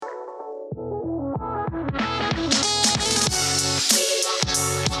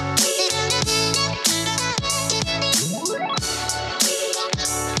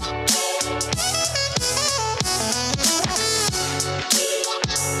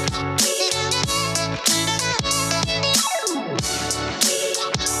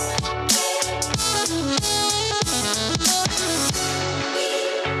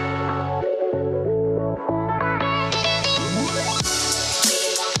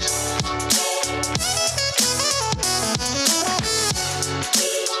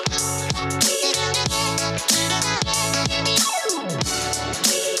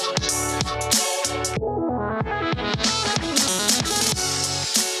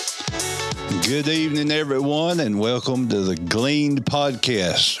Good evening, everyone, and welcome to the Gleaned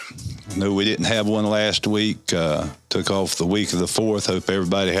podcast. No, we didn't have one last week. Took off the week of the 4th. Hope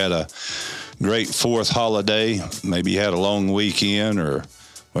everybody had a great 4th holiday. Maybe you had a long weekend or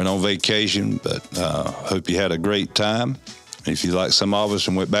went on vacation, but hope you had a great time. If you, like some of us,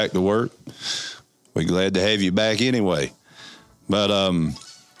 and went back to work, we're glad to have you back anyway. But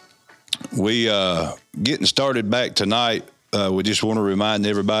we getting started back tonight. We just want to remind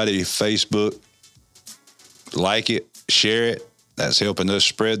everybody, Facebook, like it, share it. That's helping us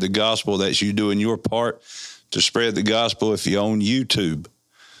spread the gospel. That's you doing your part to spread the gospel. If you own YouTube,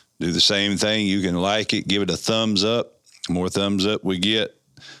 do the same thing. You can like it, give it a thumbs up. The more thumbs up we get,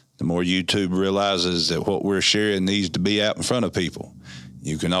 the more YouTube realizes that what we're sharing needs to be out in front of people.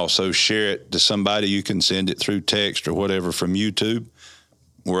 You can also share it to somebody. You can send it through text or whatever from YouTube.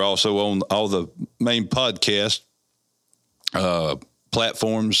 We're also on all the main podcast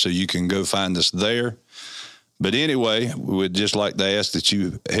platforms, so you can go find us there. But anyway, we would just like to ask that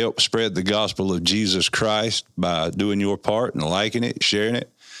you help spread the gospel of Jesus Christ by doing your part and liking it, sharing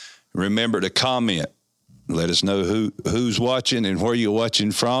it. Remember to comment. Let us know who's watching and where you're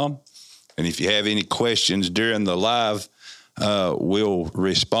watching from. And if you have any questions during the live, we'll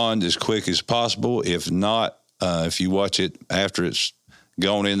respond as quick as possible. If not, if you watch it after it's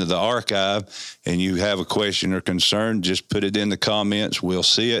gone into the archive and you have a question or concern, just put it in the comments. We'll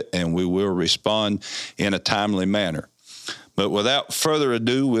see it and we will respond in a timely manner. But without further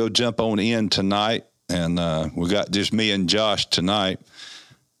ado, we'll jump on in tonight. And we got just me and Josh tonight.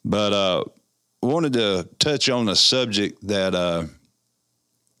 But wanted to touch on a subject that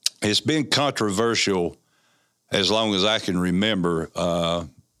it's been controversial as long as I can remember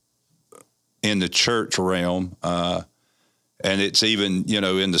in the church realm. And it's even,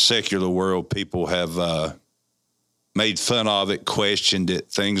 in the secular world, people have made fun of it, questioned it,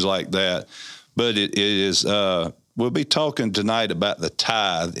 things like that. But it is, we'll be talking tonight about the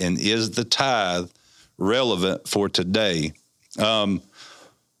tithe, and is the tithe relevant for today? One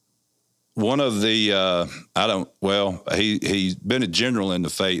of the, he's been a general in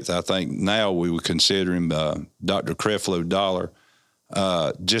the faith. I think now we would consider him Dr. Creflo Dollar,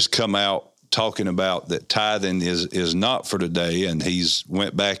 just come out talking about that tithing is not for today, and he's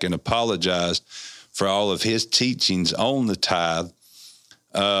went back and apologized for all of his teachings on the tithe.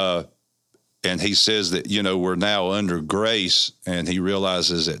 And he says that, we're now under grace, and he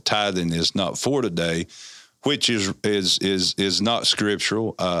realizes that tithing is not for today, which is not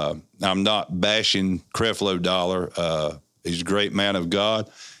scriptural. I'm not bashing Creflo Dollar. He's a great man of God.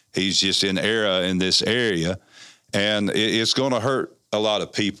 He's just in error in this area, and it's going to hurt a lot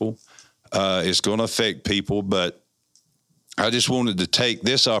of people. It's going to affect people, but I just wanted to take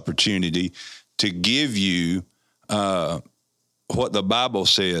this opportunity to give you what the Bible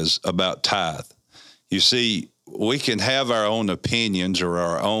says about tithe. You see, we can have our own opinions or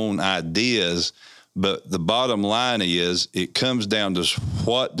our own ideas, but the bottom line is it comes down to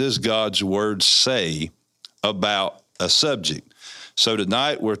what does God's word say about a subject. So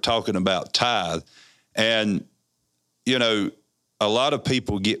tonight we're talking about tithe, and, a lot of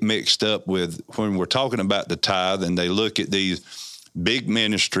people get mixed up with when we're talking about the tithe, and they look at these big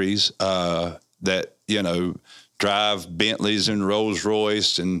ministries that, drive Bentleys and Rolls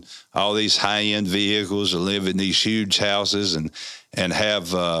Royce and all these high-end vehicles and live in these huge houses and have,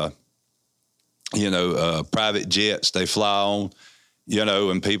 private jets they fly on,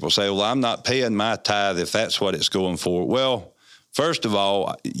 and people say, well, I'm not paying my tithe if that's what it's going for. Well, first of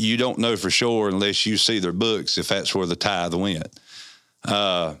all, you don't know for sure unless you see their books if that's where the tithe went.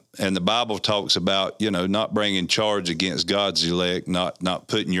 And the Bible talks about, not bringing charge against God's elect, not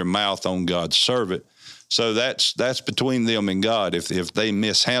putting your mouth on God's servant. So that's between them and God. If they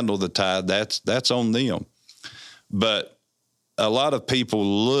mishandle the tithe, that's on them. But a lot of people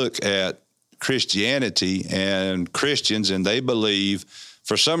look at Christianity and Christians, and they believe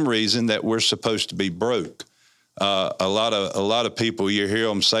for some reason that we're supposed to be broke. A lot of people, you hear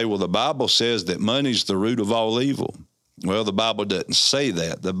them say, well, the Bible says that money's the root of all evil. Well, the Bible doesn't say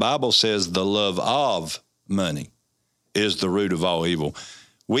that. The Bible says the love of money is the root of all evil.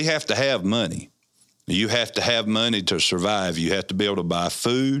 We have to have money. You have to have money to survive. You have to be able to buy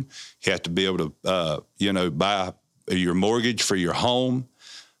food. You have to be able to, buy your mortgage for your home.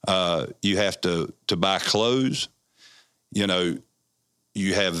 You have to buy clothes. You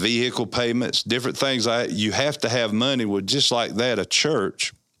have vehicle payments, different things. You have to have money. Well, just like that, a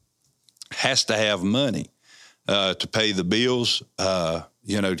church has to have money. To pay the bills, to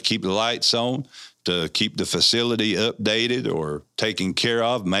keep the lights on, to keep the facility updated or taken care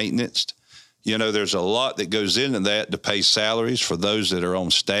of, maintenance. There's a lot that goes into that to pay salaries for those that are on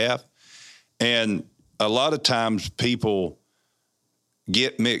staff. And a lot of times people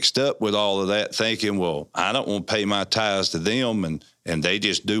get mixed up with all of that, thinking, well, I don't want to pay my tithes to them, and they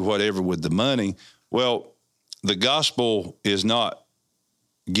just do whatever with the money. Well, the gospel is not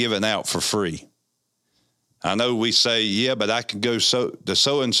given out for free. I know we say, yeah, but I can go to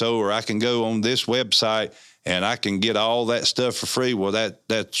so-and-so, or I can go on this website and I can get all that stuff for free. Well,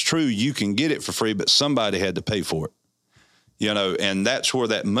 that's true. You can get it for free, but somebody had to pay for it, and that's where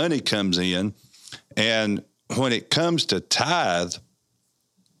that money comes in. And when it comes to tithe,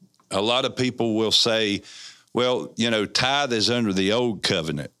 a lot of people will say, well, tithe is under the old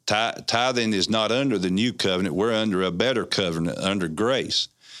covenant. Tithing is not under the new covenant. We're under a better covenant, under grace.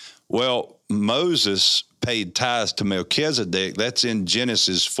 Well, Moses paid tithes to Melchizedek. That's in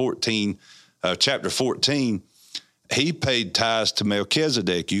Genesis 14, chapter 14. He paid tithes to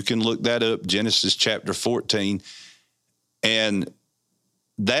Melchizedek. You can look that up, Genesis chapter 14. And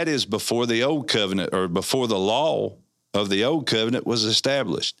that is before the old covenant, or before the law of the old covenant was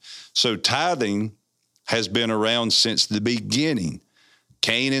established. So tithing has been around since the beginning.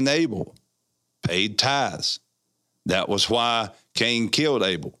 Cain and Abel paid tithes. That was why Cain killed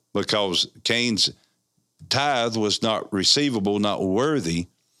Abel, because Cain's tithe was not receivable, not worthy,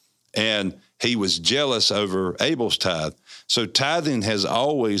 and he was jealous over Abel's tithe. So tithing has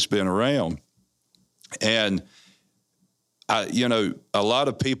always been around. And, a lot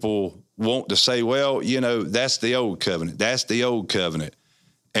of people want to say, well, that's the old covenant. That's the old covenant.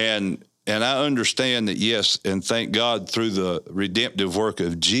 And I understand that, yes, and thank God through the redemptive work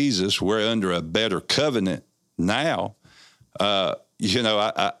of Jesus, we're under a better covenant now. I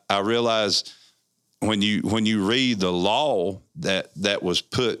realize when you read the law that was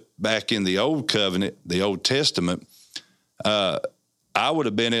put back in the old covenant, the Old Testament, I would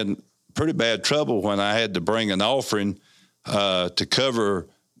have been in pretty bad trouble when I had to bring an offering to cover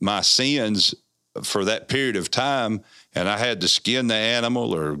my sins for that period of time, and I had to skin the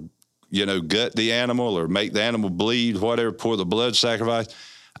animal, or gut the animal, or make the animal bleed, whatever, pour the blood sacrifice.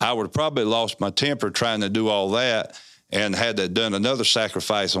 I would have probably lost my temper trying to do all that, and had to done another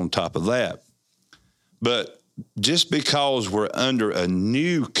sacrifice on top of that. But just because we're under a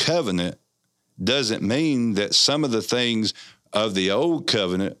new covenant doesn't mean that some of the things of the old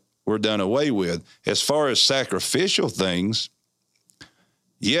covenant were done away with. As far as sacrificial things,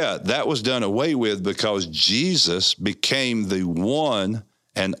 yeah, that was done away with because Jesus became the one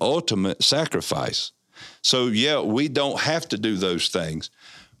and ultimate sacrifice. So, yeah, we don't have to do those things.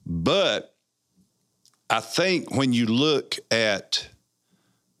 But I think when you look at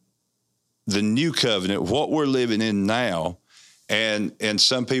the new covenant, what we're living in now, and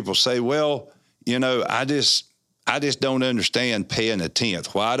some people say, well, I just don't understand paying a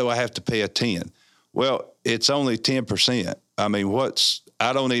tenth. Why do I have to pay a tenth? Well, it's only 10%. I mean,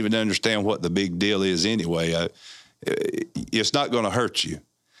 I don't even understand what the big deal is anyway. It's not going to hurt you,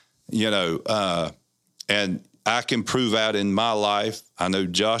 and I can prove out in my life. I know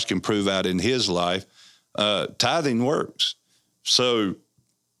Josh can prove out in his life. Tithing works. So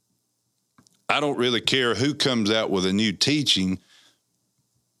I don't really care who comes out with a new teaching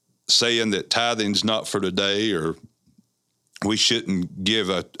saying that tithing's not for today, or we shouldn't give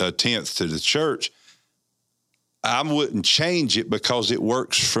a tenth to the church. I wouldn't change it because it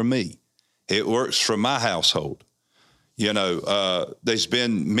works for me. It works for my household. There's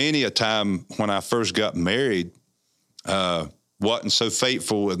been many a time when I first got married, wasn't so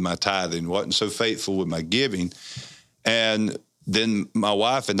faithful with my tithing, wasn't so faithful with my giving. And then my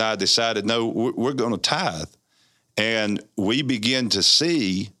wife and I decided, no, we're going to tithe. And we began to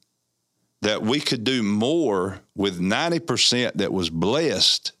see that we could do more with 90% that was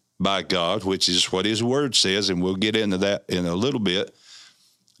blessed by God, which is what his word says, and we'll get into that in a little bit.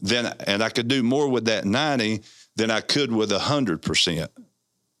 And I could do more with that 90 than I could with 100%.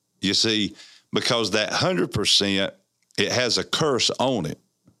 You see, because that 100%, it has a curse on it.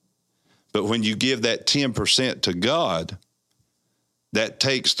 But when you give that 10% to God, that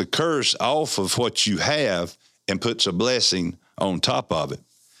takes the curse off of what you have and puts a blessing on top of it.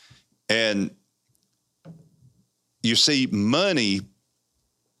 And you see, money,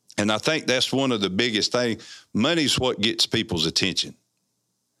 and I think that's one of the biggest things, money's what gets people's attention.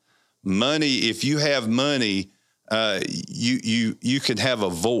 Money, if you have money, you can have a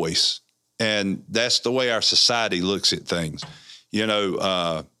voice, and that's the way our society looks at things.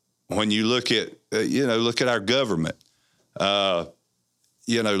 When you look at, look at our government,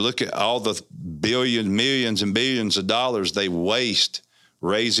 look at all the billions, millions and billions of dollars they waste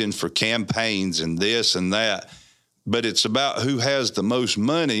raising for campaigns and this and that. But it's about who has the most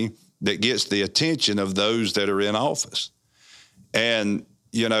money that gets the attention of those that are in office. And,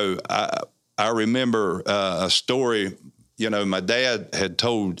 I I remember a story, my dad had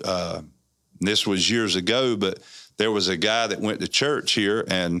told, this was years ago, but there was a guy that went to church here,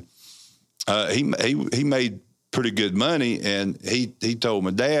 and he made pretty good money, and he told my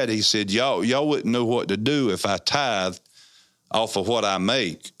dad, he said, y'all wouldn't know what to do if I tithed off of what I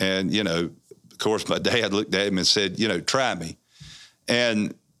make. And, of course, my dad looked at him and said, try me.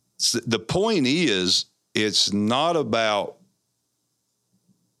 And the point is, it's not about,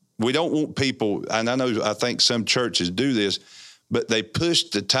 we don't want people, and I think some churches do this, but they push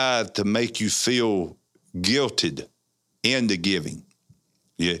the tithe to make you feel guilted into giving.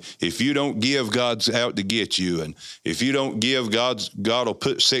 Yeah, if you don't give, God's out to get you. And if you don't give, God will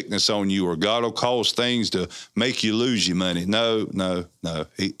put sickness on you, or God will cause things to make you lose your money. No.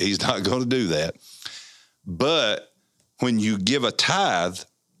 He's not going to do that. But when you give a tithe,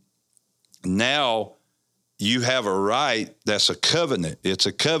 now you have a right. That's a covenant. It's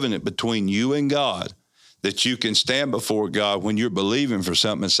a covenant between you and God, that you can stand before God when you're believing for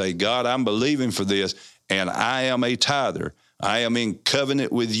something and say, God, I'm believing for this, and I am a tither. I am in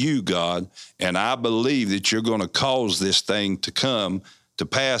covenant with you, God, and I believe that you're going to cause this thing to come to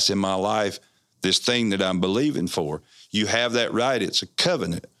pass in my life, this thing that I'm believing for. You have that right. It's a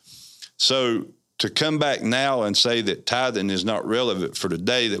covenant. So to come back now and say that tithing is not relevant for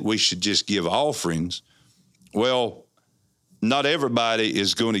today, that we should just give offerings, well, not everybody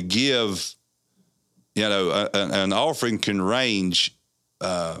is going to give, an offering can range,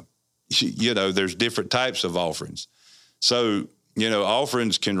 there's different types of offerings. So,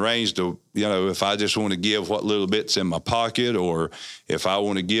 offerings can range to, if I just want to give what little bit's in my pocket, or if I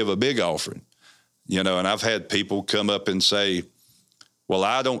want to give a big offering, and I've had people come up and say, well,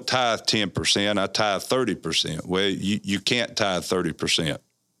 I don't tithe 10%, I tithe 30%. Well, you can't tithe 30%.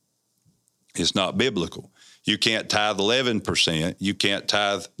 It's not biblical. You can't tithe 11%. You can't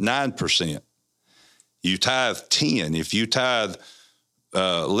tithe 9%. You tithe 10. If you tithe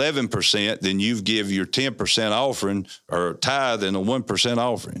 11%, then you give your 10% offering or tithe and a 1%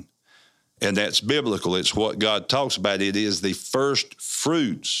 offering. And that's biblical. It's what God talks about. It is the first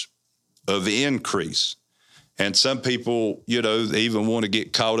fruits of increase. And some people, they even want to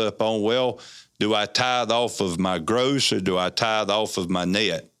get caught up on, well, do I tithe off of my gross, or do I tithe off of my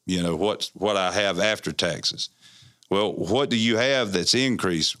net? What I have after taxes. Well, what do you have that's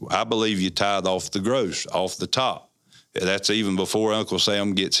increased? I believe you tithe off the gross, off the top. That's even before Uncle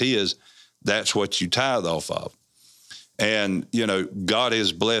Sam gets his. That's what you tithe off of. And, God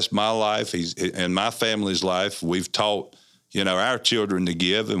has blessed my life. And my family's life. We've taught, our children to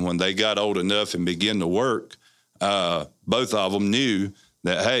give. And when they got old enough and began to work, both of them knew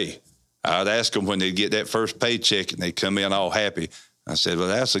that, hey, I'd ask them when they get that first paycheck and they come in all happy. I said, well,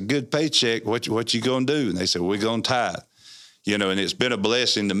 that's a good paycheck. What you going to do? And they said, we're going to tithe. And it's been a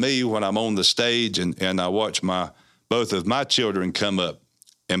blessing to me when I'm on the stage and I watch both of my children come up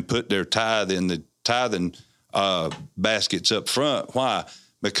and put their tithe in the tithing baskets up front. Why?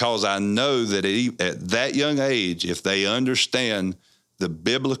 Because I know that at that young age, if they understand the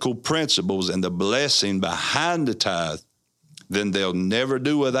biblical principles and the blessing behind the tithe, then they'll never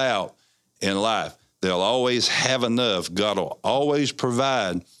do without in life. They'll always have enough. God will always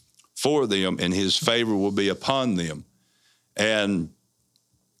provide for them, and his favor will be upon them. And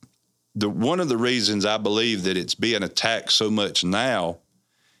one of the reasons I believe that it's being attacked so much now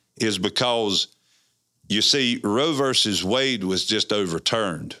is because, you see, Roe versus Wade was just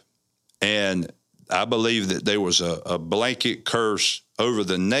overturned. And I believe that there was a blanket curse over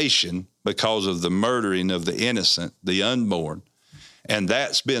the nation because of the murdering of the innocent, the unborn. And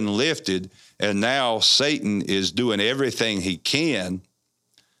that's been lifted. And now Satan is doing everything he can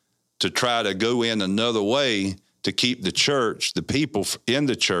to try to go in another way to keep the church, the people in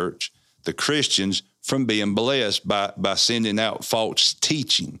the church, the Christians, from being blessed by sending out false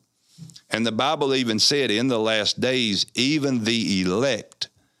teaching. And the Bible even said in the last days, even the elect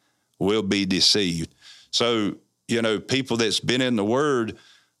will be deceived. So, people that's been in the Word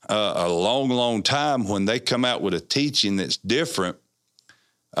a long, long time, when they come out with a teaching that's different,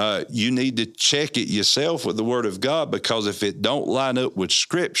 you need to check it yourself with the Word of God, because if it don't line up with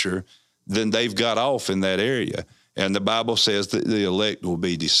Scripture, then they've got off in that area. And the Bible says that the elect will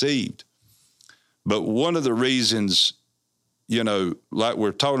be deceived. But one of the reasons, like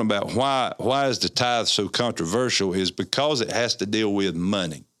we're talking about, why is the tithe so controversial, is because it has to deal with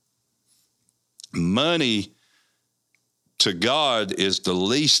money. Money to God is the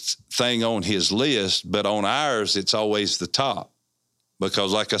least thing on his list, but on ours, it's always the top.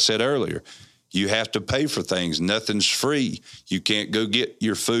 Because like I said earlier, you have to pay for things. Nothing's free. You can't go get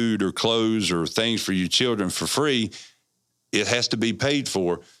your food or clothes or things for your children for free. it has to be paid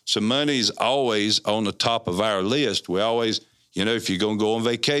for. So money's always on the top of our list. We always, if you're going to go on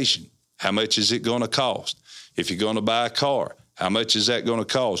vacation, how much is it going to cost? If you're going to buy a car, how much is that going to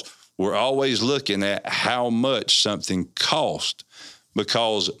cost? We're always looking at how much something costs,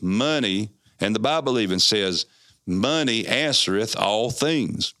 because money, and the Bible even says, money answereth all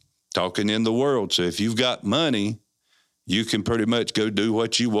things, talking in the world. So if you've got money, you can pretty much go do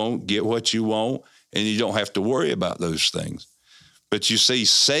what you want, get what you want, and you don't have to worry about those things. But you see,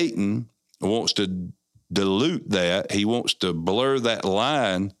 Satan wants to dilute that. He wants to blur that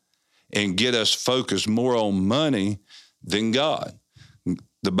line and get us focused more on money than God.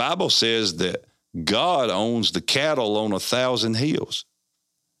 The Bible says that God owns the cattle on 1,000 hills,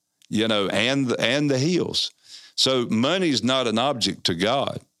 and the hills. So money's not an object to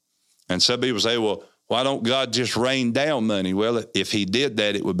God. And some people say, well, why don't God just rain down money? Well, if he did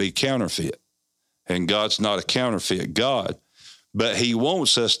that, it would be counterfeit. And God's not a counterfeit God. But he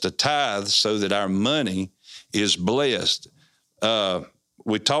wants us to tithe so that our money is blessed.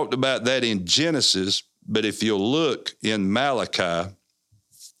 We talked about that in Genesis, but if you'll look in Malachi,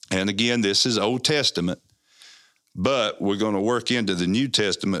 and again, this is Old Testament, but we're going to work into the New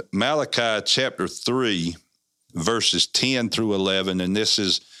Testament. Malachi chapter 3, verses 10 through 11, and this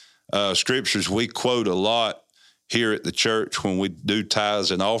is scriptures we quote a lot here at the church when we do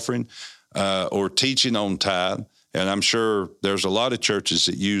tithes and offering or teaching on tithe, and I'm sure there's a lot of churches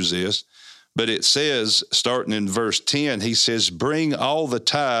that use this, but it says, starting in verse 10, he says, bring all the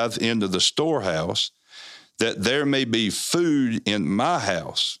tithe into the storehouse, that there may be food in my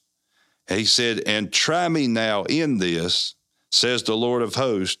house. He said, and try me now in this, says the Lord of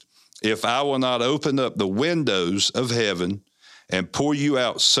hosts, if I will not open up the windows of heaven and pour you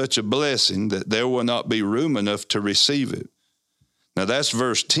out such a blessing that there will not be room enough to receive it. Now that's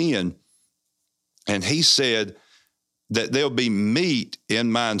verse 10. And he said that there'll be meat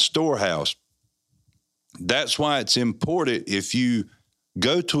in mine storehouse. That's why it's important, if you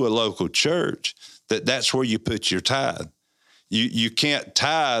go to a local church, that's where you put your tithe. You can't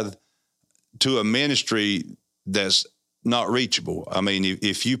tithe to a ministry that's not reachable. I mean,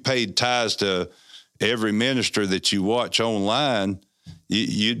 if you paid tithes to every minister that you watch online,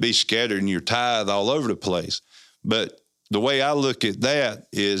 you'd be scattering your tithe all over the place. But the way I look at that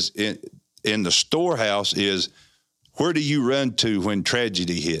is in the storehouse is, where do you run to when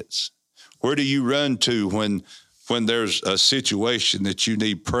tragedy hits? Where do you run to when there's a situation that you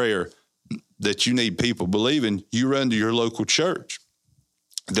need prayer, that you need people believing? You run to your local church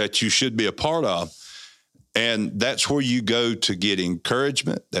that you should be a part of. And that's where you go to get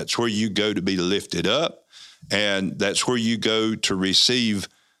encouragement. That's where you go to be lifted up. And that's where you go to receive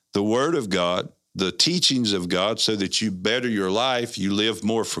the word of God, the teachings of God, so that you better your life, you live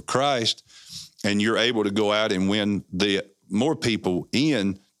more for Christ, and you're able to go out and win the more people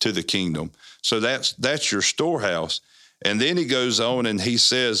in to the kingdom. So that's your storehouse. And then he goes on and he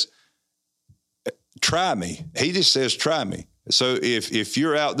says, try me. He just says, try me. So if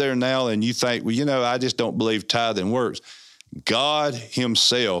you're out there now and you think, well, I just don't believe tithing works, God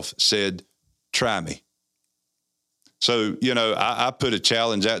himself said, try me. So, I put a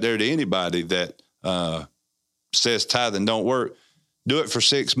challenge out there to anybody that says tithing don't work. Do it for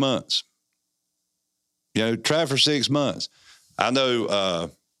 6 months. Try for 6 months. I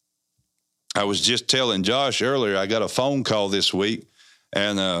know I was just telling Josh earlier, I got a phone call this week,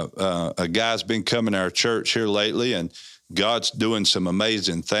 and a guy's been coming to our church here lately, and God's doing some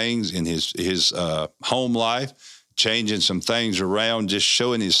amazing things in his home life, changing some things around, just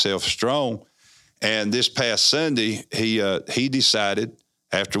showing himself strong. And this past Sunday, he decided,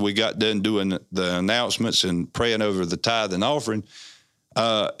 after we got done doing the announcements and praying over the tithe and offering,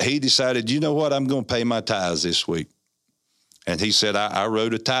 he decided, you know what, I'm going to pay my tithes this week. And he said, I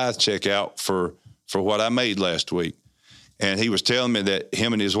wrote a tithe check out for what I made last week. And he was telling me that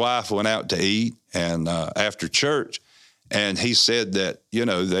him and his wife went out to eat and after church. And he said that,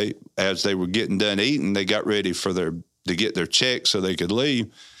 as they were getting done eating, they got ready to get their check so they could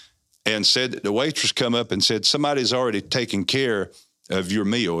leave, and said that the waitress come up and said, somebody's already taken care of your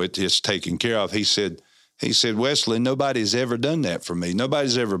meal. It's taken care of. He said, Wesley, nobody's ever done that for me.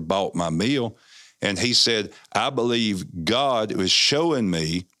 Nobody's ever bought my meal. And he said, I believe God was showing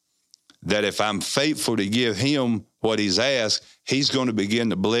me that if I'm faithful to give him what he's asked, he's going to begin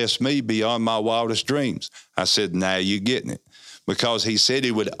to bless me beyond my wildest dreams. I said, now you're getting it. Because he said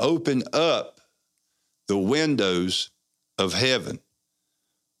he would open up the windows of heaven.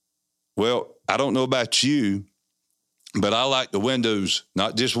 Well, I don't know about you, but I like the windows,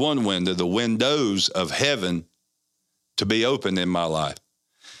 not just one window, the windows of heaven to be open in my life.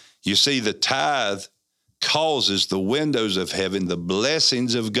 You see, the tithe causes the windows of heaven, the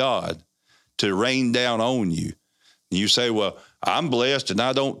blessings of God, to rain down on you. You say, well, I'm blessed and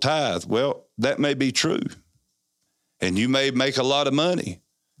I don't tithe. Well, that may be true. And you may make a lot of money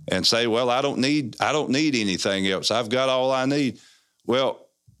and say, well, I don't need anything else. I've got all I need. Well,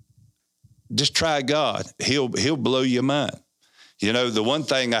 just try God. He'll blow your mind. You know, the one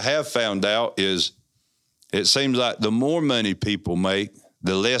thing I have found out is it seems like the more money people make,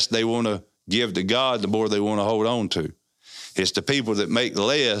 the less they want to give to God, the more they want to hold on to. It's the people that make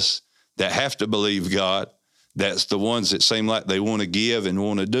less that have to believe God. That's the ones that seem like they want to give and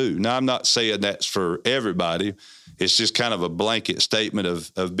want to do. Now, I'm not saying that's for everybody. It's just kind of a blanket statement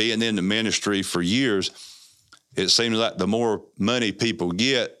of being in the ministry for years. It seems like the more money people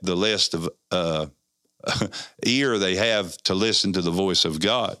get, the less of ear they have to listen to the voice of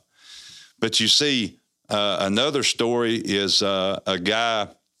God. But you see, another story is a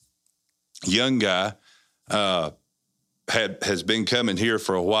young guy, has been coming here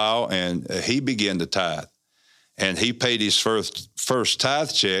for a while, and he began to tithe. And he paid his first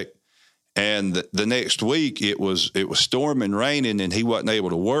tithe check, and the next week it was storming, raining, and he wasn't able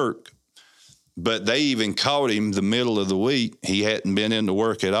to work. But they even caught him the middle of the week. He hadn't been into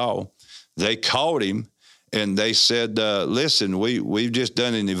work at all. They caught him, and they said, listen, we've just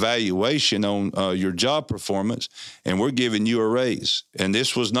done an evaluation on your job performance, and we're giving you a raise. And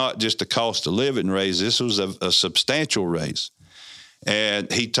this was not just a cost of living raise. This was a substantial raise.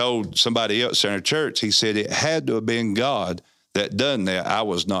 And he told somebody else in our church, he said, it had to have been God that done that. I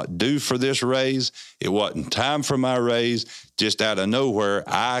was not due for this raise. It wasn't time for my raise. Just out of nowhere,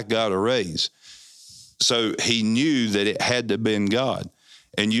 I got a raise. So he knew that it had to have been God.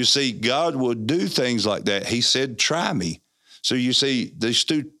 And you see, God will do things like that. He said, try me. So you see, these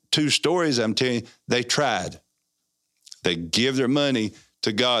two stories I'm telling you, they tried. They give their money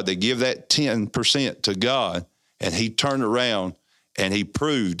to God. They give that 10% to God. And he turned around and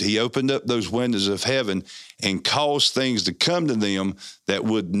he opened up those windows of heaven and caused things to come to them that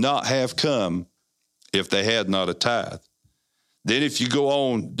would not have come if they had not a tithe. Then if you go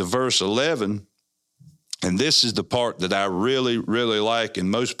on to verse 11, and this is the part that I really, really like,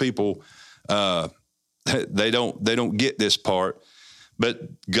 and most people, they don't get this part.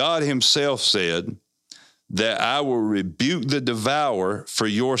 But God himself said that I will rebuke the devourer for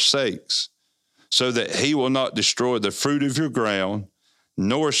your sakes, so that he will not destroy the fruit of your ground,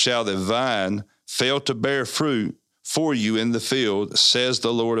 nor shall the vine fail to bear fruit for you in the field, says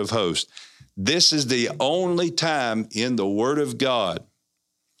the Lord of hosts. This is the only time in the Word of God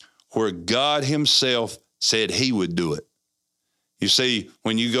where God himself said he would do it. You see,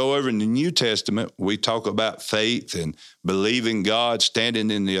 when you go over in the New Testament, we talk about faith and believing God, standing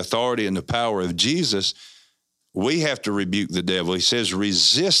in the authority and the power of Jesus. We have to rebuke the devil. He says,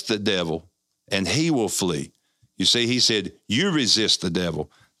 resist the devil and he will flee. You see, he said, you resist the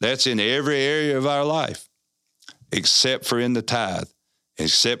devil. That's in every area of our life, except for in the tithe,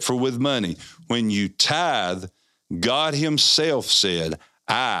 except for with money. When you tithe, God himself said,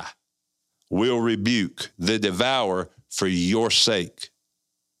 I will rebuke the devourer for your sake.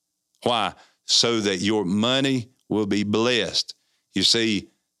 Why? So that your money will be blessed. You see,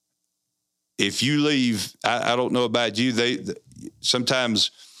 if you leave, I don't know about you,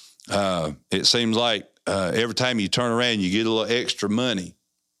 sometimes it seems like every time you turn around, you get a little extra money.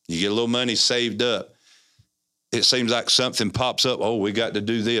 You get a little money saved up. It seems like something pops up. Oh, we got to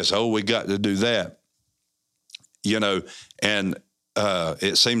do this. Oh, we got to do that. You know, and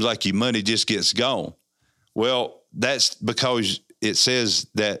it seems like your money just gets gone. Well, that's because it says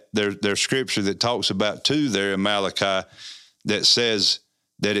that there's scripture that talks about too there in Malachi that says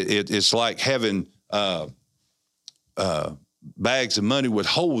that it's like having bags of money with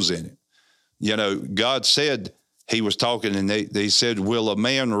holes in it. You know, God said, he was talking and they said, will a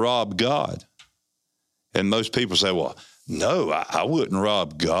man rob God? And most people say, well, no, I wouldn't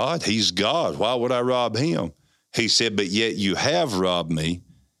rob God. He's God. Why would I rob him? He said, but yet you have robbed me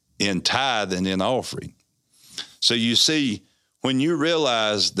in tithe and in offering. So you see, when you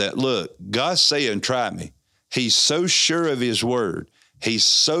realize that, look, God's saying, try me. He's so sure of his word. He's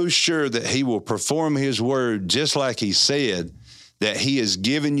so sure that he will perform his word just like he said, that he has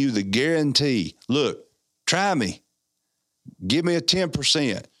given you the guarantee. Look, try me. Give me a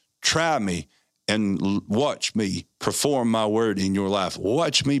 10%. Try me and watch me perform my word in your life.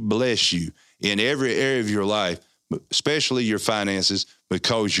 Watch me bless you in every area of your life, especially your finances,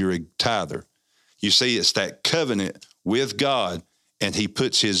 because you're a tither. You see, it's that covenant with God, and he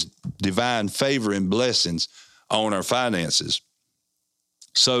puts his divine favor and blessings on our finances.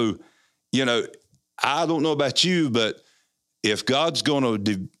 So, you know, I don't know about you, but if God's going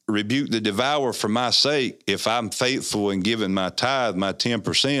to rebuke the devourer for my sake, if I'm faithful in giving my tithe, my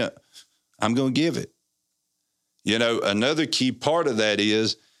 10%, I'm going to give it. You know, another key part of that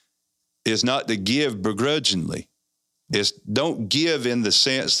is not to give begrudgingly. It's don't give in the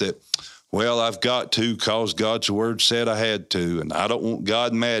sense that, well, I've got to because God's word said I had to, and I don't want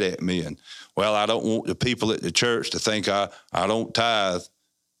God mad at me, and, well, I don't want the people at the church to think I don't tithe.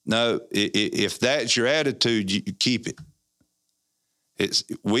 No, if that's your attitude, you keep it.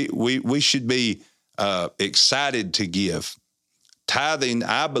 We should be excited to give. Tithing,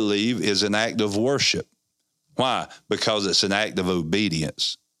 I believe, is an act of worship. Why? Because it's an act of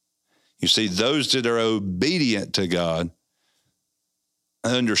obedience. You see, those that are obedient to God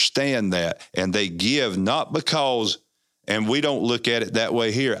understand that, and they give not because, and we don't look at it that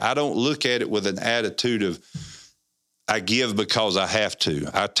way here. I don't look at it with an attitude of, I give because I have to.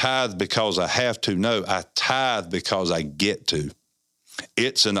 I tithe because I have to. No, I tithe because I get to.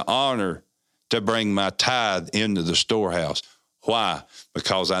 It's an honor to bring my tithe into the storehouse. Why?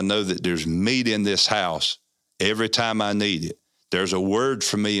 Because I know that there's meat in this house every time I need it. There's a word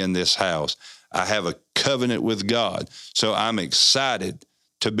for me in this house. I have a covenant with God. So I'm excited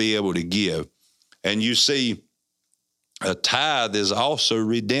to be able to give. And you see, a tithe is also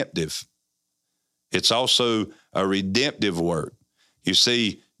redemptive. It's also a redemptive work. You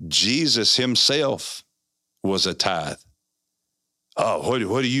see, Jesus himself was a tithe. Oh,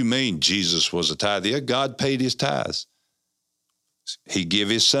 what do you mean Jesus was a tithe? Yeah, God paid his tithes. He gave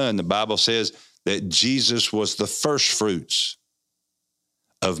his son. The Bible says that Jesus was the first fruits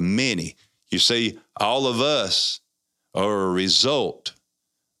of many. You see, all of us are a result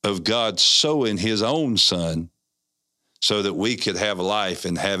of God sowing his own son so that we could have life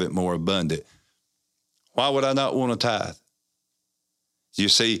and have it more abundant. Why would I not want to tithe? You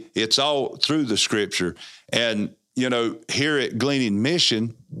see, it's all through the scripture. And, you know, here at Gleaning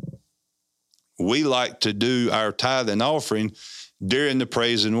Mission, we like to do our tithe and offering during the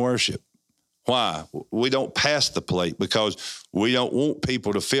praise and worship. Why? We don't pass the plate because we don't want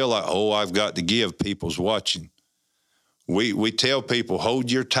people to feel like, oh, I've got to give, people's watching. We tell people,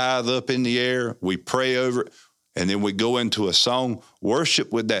 hold your tithe up in the air. We pray over it. And then we go into a song,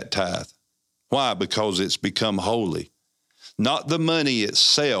 worship with that tithe. Why? Because it's become holy. Not the money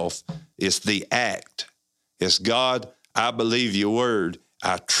itself, it's the act. It's God, I believe your word.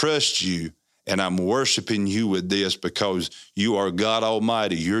 I trust you, and I'm worshiping you with this because you are God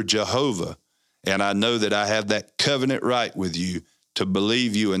Almighty. You're Jehovah. And I know that I have that covenant right with you to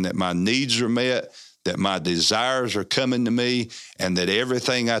believe you and that my needs are met, that my desires are coming to me, and that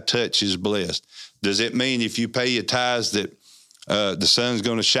everything I touch is blessed. Does it mean if you pay your tithes that the sun's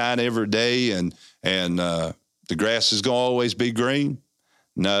going to shine every day and the grass is going to always be green?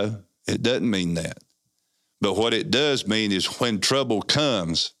 No, it doesn't mean that. But what it does mean is when trouble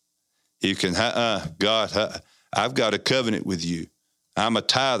comes, you can, God, I've got a covenant with you. I'm a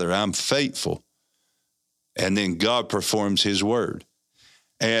tither. I'm faithful. And then God performs his word.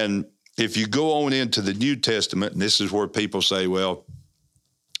 And if you go on into the New Testament, and this is where people say, well,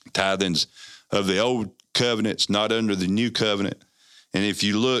 tithing's of the old covenant, it's not under the new covenant. And if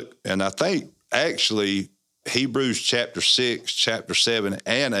you look, and I think actually Hebrews chapter 6, chapter 7,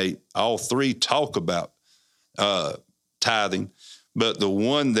 and 8, all three talk about tithing. But the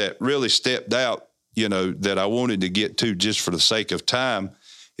one that really stepped out, you know, that I wanted to get to just for the sake of time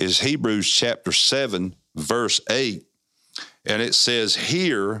is Hebrews chapter 7, verse 8. And it says,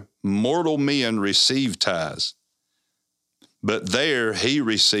 here, mortal men receive tithes, but there he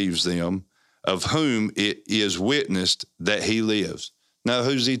receives them, of whom it is witnessed that he lives. Now,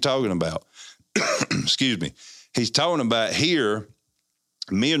 who's he talking about? Excuse me. He's talking about here,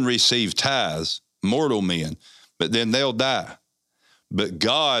 men receive tithes, mortal men, but then they'll die. But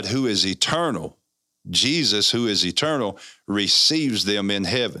God, who is eternal, Jesus, who is eternal, receives them in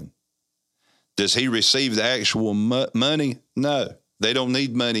heaven. Does he receive the actual money? No, they don't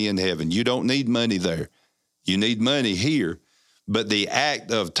need money in heaven. You don't need money there. You need money here. But the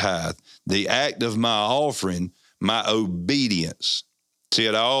act of tithe, the act of my offering, my obedience. See,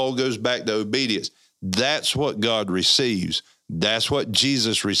 it all goes back to obedience. That's what God receives. That's what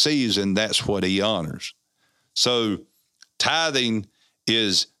Jesus receives, and that's what he honors. So tithing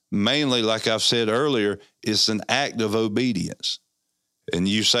is mainly, like I've said earlier, it's an act of obedience. And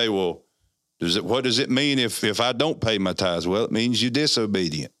you say, well, what does it mean if I don't pay my tithes? Well, it means you're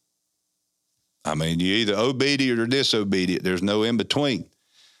disobedient. I mean, you're either obedient or disobedient. There's no in between.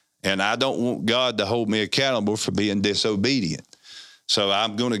 And I don't want God to hold me accountable for being disobedient. So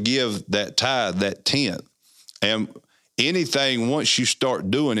I'm going to give that tithe, that tenth. And anything, once you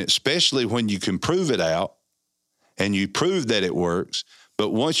start doing it, especially when you can prove it out and you prove that it works. But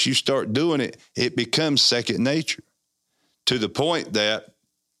once you start doing it, it becomes second nature to the point that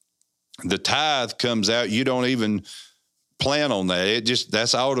the tithe comes out. You don't even plan on that.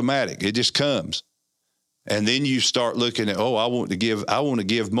 That's automatic. It just comes. And then you start looking at, I want to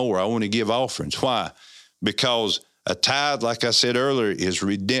give more. I want to give offerings. Why? Because a tithe, like I said earlier, is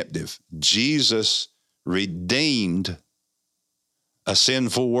redemptive. Jesus redeemed a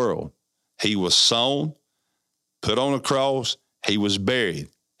sinful world. He was sown, put on a cross. He was buried.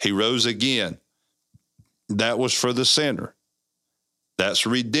 He rose again. That was for the sinner. That's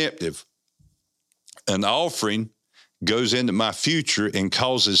redemptive. An offering goes into my future and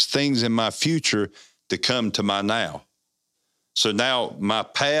causes things in my future to come to my now. So now my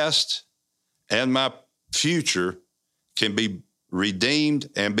past and my future can be redeemed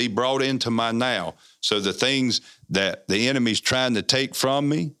and be brought into my now. So the things that the enemy's trying to take from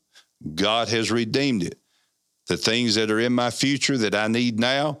me, God has redeemed it. The things that are in my future that I need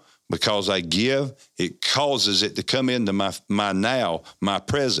now, because I give, it causes it to come into my now, my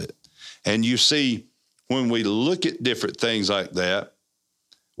present. And you see, when we look at different things like that,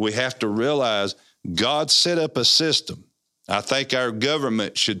 we have to realize God set up a system. I think our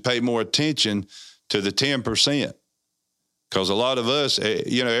government should pay more attention to the 10%. Because a lot of us,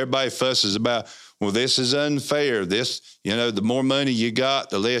 everybody fusses about, well, this is unfair. This, the more money you got,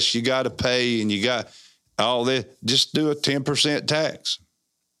 the less you got to pay, and you got all this. Just do a 10% tax.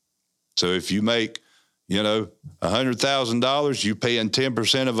 So if you make, $100,000, you're paying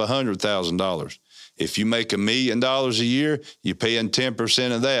 10% of $100,000. If you make $1 million a year, you're paying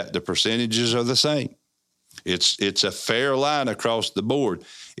 10% of that. The percentages are the same. It's a fair line across the board.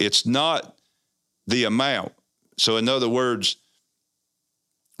 It's not the amount. So in other words,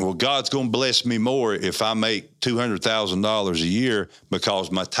 well, God's going to bless me more if I make $200,000 a year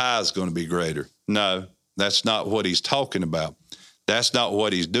because my tithe's going to be greater. No, that's not what he's talking about. That's not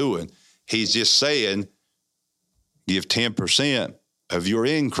what he's doing. He's just saying, give 10% of your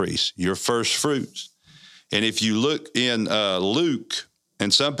increase, your first fruits. And if you look in Luke,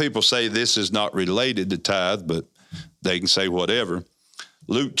 and some people say this is not related to tithe, but they can say whatever.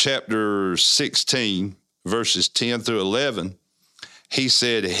 Luke chapter 16, verses 10 through 11, he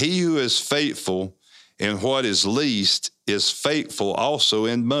said, he who is faithful in what is least is faithful also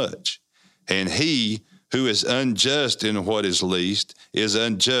in much. And he who is unjust in what is least is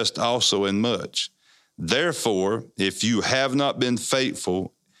unjust also in much. Therefore, if you have not been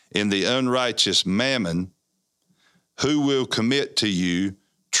faithful in the unrighteous mammon, who will commit to you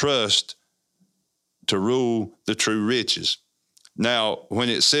trust to rule the true riches? Now, when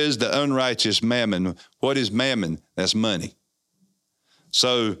it says the unrighteous mammon, what is mammon? That's money.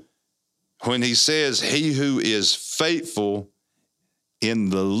 So when he says he who is faithful in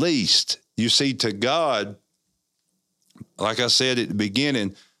the least, you see, to God, like I said at the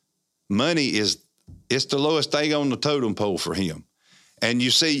beginning, money it's the lowest thing on the totem pole for him. And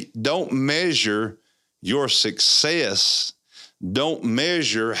you see, don't measure your success. Don't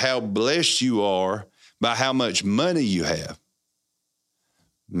measure how blessed you are by how much money you have.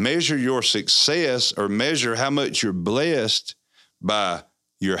 Measure your success or measure how much you're blessed by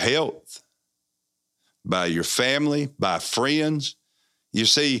your health, by your family, by friends. You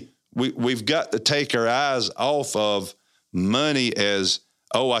see, we've got to take our eyes off of money as,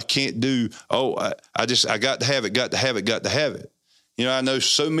 I can't do, I got to have it. I know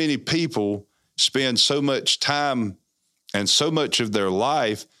so many people spend so much time and so much of their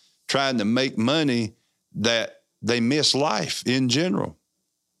life trying to make money that they miss life in general.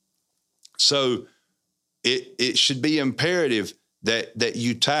 So it should be imperative that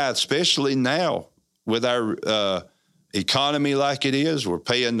you tithe, especially now with our economy like it is. We're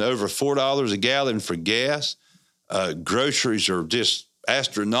paying over $4 a gallon for gas. Groceries are just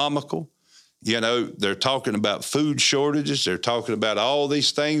astronomical. They're talking about food shortages. They're talking about all these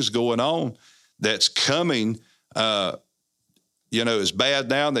things going on that's coming. It's bad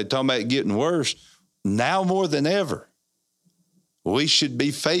now. They're talking about it getting worse. Now more than ever, we should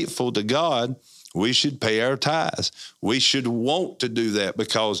be faithful to God. We should pay our tithes. We should want to do that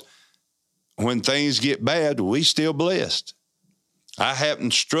because when things get bad, we still blessed. I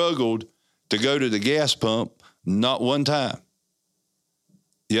haven't struggled to go to the gas pump, not one time.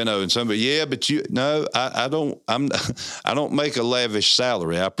 And somebody, I don't make a lavish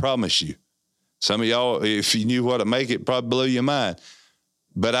salary. I promise you. Some of y'all, if you knew what I make, it'd probably blow your mind.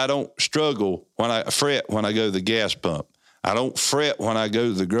 But I don't struggle fret when I go to the gas pump. I don't fret when I go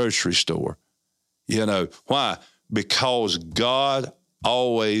to the grocery store. Why? Because God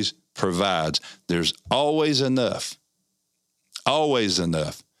always provides. There's always enough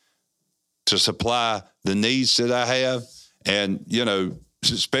to supply the needs that I have. And,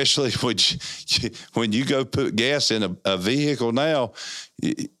 especially when you go put gas in a vehicle now,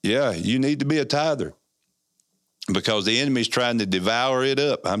 you need to be a tither because the enemy's trying to devour it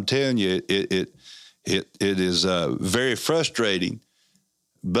up. I'm telling you, it is very frustrating.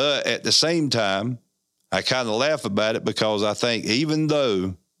 But at the same time, I kind of laugh about it because I think even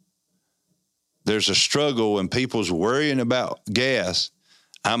though there's a struggle and people's worrying about gas,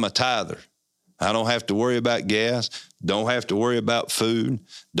 I'm a tither. I don't have to worry about gas, don't have to worry about food,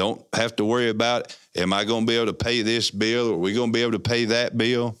 don't have to worry about, am I going to be able to pay this bill or are we going to be able to pay that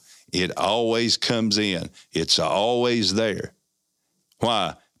bill? It always comes in. It's always there.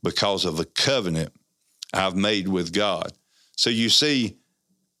 Why? Because of a covenant I've made with God. So you see,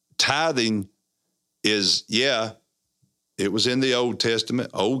 tithing is, it was in the Old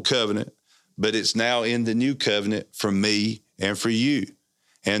Testament, Old Covenant, but it's now in the New Covenant for me and for you.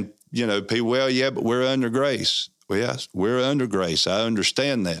 And, people, but we're under grace. Well, yes, we're under grace. I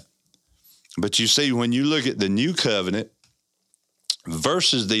understand that. But you see, when you look at the New Covenant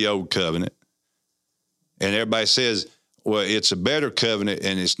versus the Old Covenant, and everybody says, well, it's a better covenant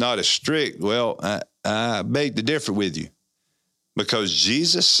and it's not as strict. Well, I beg to differ with you because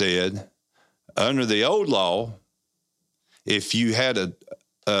Jesus said under the old law, if you had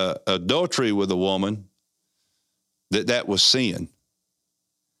adultery with a woman, that was sin.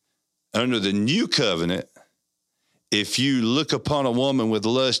 Under the new covenant, if you look upon a woman with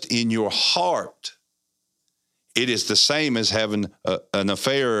lust in your heart, it is the same as having an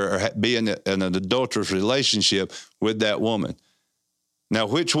affair or being in an adulterous relationship with that woman. Now,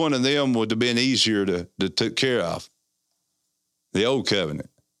 which one of them would have been easier to take care of? The old covenant.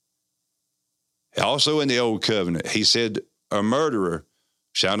 Also in the old covenant, he said, a murderer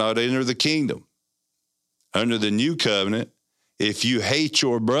shall not enter the kingdom. Under the new covenant, if you hate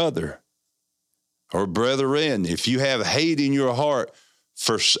your brother or brethren, if you have hate in your heart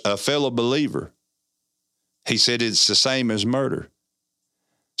for a fellow believer, he said it's the same as murder.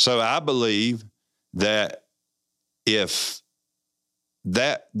 So I believe that if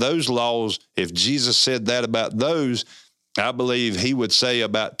those laws, if Jesus said that about those, I believe he would say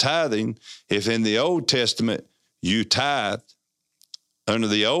about tithing, if in the Old Testament you tithe under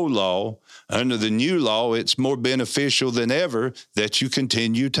the old law, under the new law, it's more beneficial than ever that you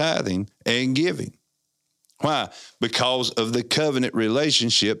continue tithing and giving. Why? Because of the covenant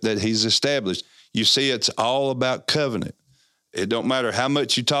relationship that he's established. You see, it's all about covenant. It don't matter how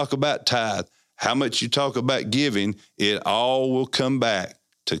much you talk about tithe, how much you talk about giving, it all will come back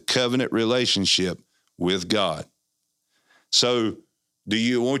to covenant relationship with God. So do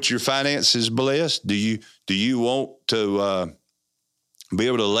you want your finances blessed? Do you want to be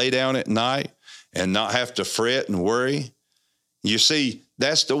able to lay down at night and not have to fret and worry? You see,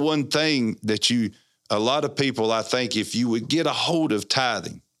 that's the one thing that a lot of people, I think, if you would get a hold of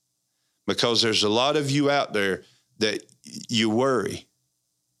tithing, because there's a lot of you out there that you worry.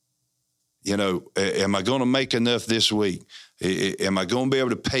 Am I going to make enough this week? Am I going to be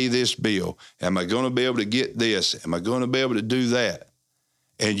able to pay this bill? Am I going to be able to get this? Am I going to be able to do that?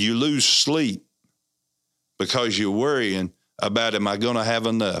 And you lose sleep because you're worrying about, am I going to have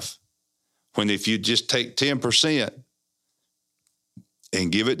enough? When if you just take 10%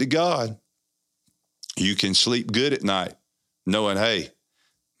 and give it to God, you can sleep good at night knowing, hey,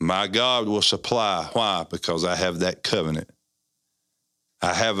 my God will supply. Why? Because I have that covenant.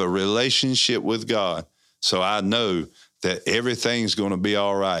 I have a relationship with God, so I know that everything's going to be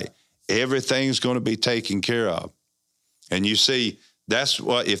all right. Everything's going to be taken care of. And you see, that's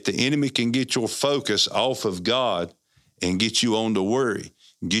what, if the enemy can get your focus off of God and get you on to worry,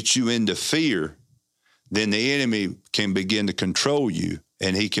 get you into fear, then the enemy can begin to control you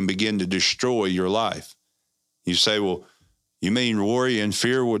and he can begin to destroy your life. You say, well, you mean worry and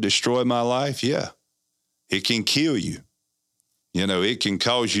fear will destroy my life? Yeah, it can kill you. It can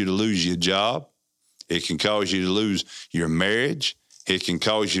cause you to lose your job. It can cause you to lose your marriage. It can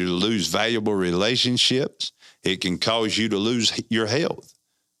cause you to lose valuable relationships. It can cause you to lose your health.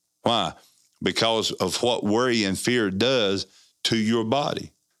 Why? Because of what worry and fear does to your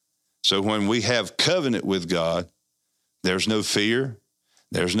body. So when we have covenant with God, there's no fear.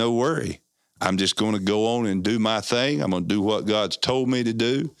 There's no worry. I'm just going to go on and do my thing. I'm going to do what God's told me to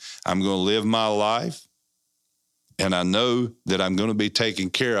do. I'm going to live my life. And I know that I'm going to be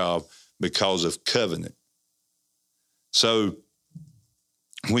taken care of because of covenant. So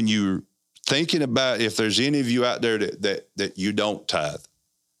when you're thinking about, if there's any of you out there that you don't tithe,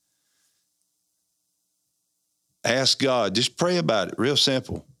 ask God, just pray about it, real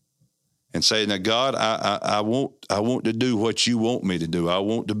simple. And say, now, God, I want to do what you want me to do. I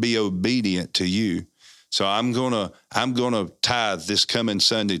want to be obedient to you. So I'm gonna tithe this coming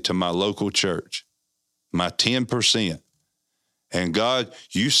Sunday to my local church, my 10%. And God,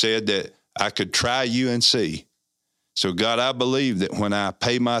 you said that I could try you and see. So God, I believe that when I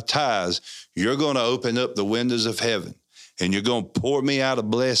pay my tithes, you're going to open up the windows of heaven and you're going to pour me out a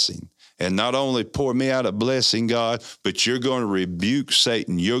blessing. And not only pour me out a blessing, God, but you're going to rebuke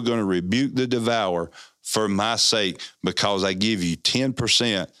Satan. You're going to rebuke the devourer for my sake, because I give you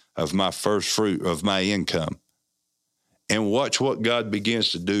 10% of my first fruit of my income. And watch what God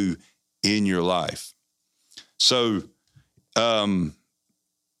begins to do in your life. So,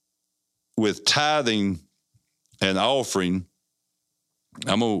 with tithing and offering,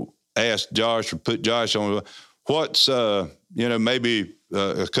 I'm going to ask Josh, or put Josh on, what's, maybe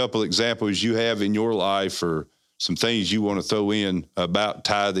a couple examples you have in your life, or some things you want to throw in about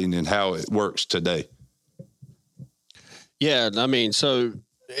tithing and how it works today. Yeah, I mean, so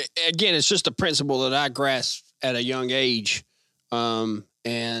again, it's just a principle that I grasped at a young age.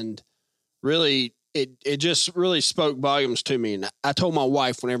 And really, it just really spoke volumes to me. And I told my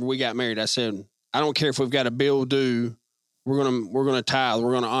wife whenever we got married, I said, I don't care if we've got a bill due, we're gonna tithe.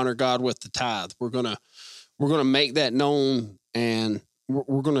 We're gonna honor God with the tithe. We're gonna make that known, and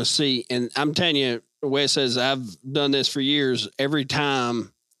we're gonna see. And I'm telling you, the way it says, I've done this for years. Every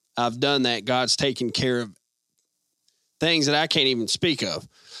time I've done that, God's taken care of things that I can't even speak of.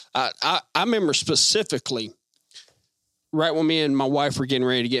 I remember specifically, right when me and my wife were getting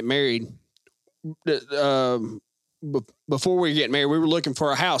ready to get married, before we get married, we were looking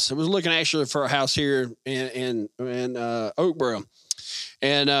for a house. I was looking actually for a house here in Oakboro.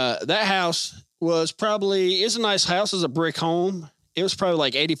 And that house was it's a nice house. It's a brick home. It was probably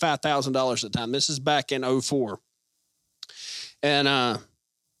like $85,000 at the time. This is back in 2004. And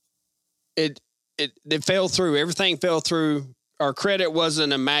it fell through. Everything fell through. Our credit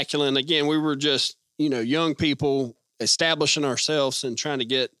wasn't immaculate. And again, we were just, young people establishing ourselves and trying to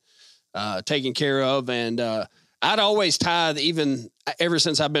get taken care of. And I'd always tithe, even ever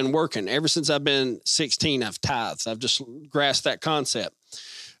since I've been working. Ever since I've been 16, I've tithed. I've just grasped that concept.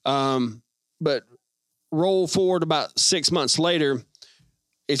 But roll forward about 6 months later,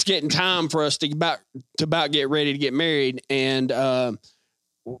 it's getting time for us to about get ready to get married. And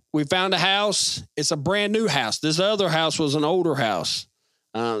we found a house. It's a brand new house. This other house was an older house.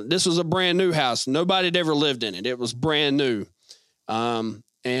 This was a brand new house. Nobody had ever lived in it. It was brand new. And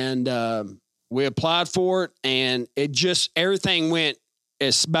we applied for it, and everything went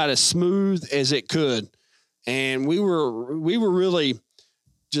about as smooth as it could. And we were really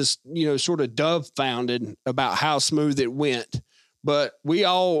just, sort of dumbfounded about how smooth it went. But we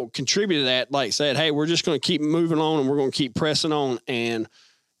all contributed to that, like said, hey, we're just going to keep moving on and we're going to keep pressing on. And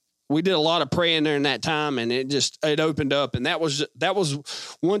we did a lot of praying during that time, and it opened up. And that was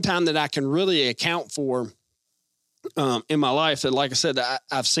one time that I can really account for in my life, that, like I said,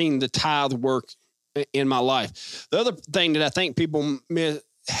 I've seen the tithe work in my life. The other thing that I think people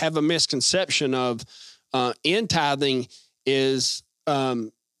have a misconception of in tithing is,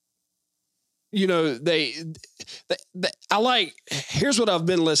 here's what I've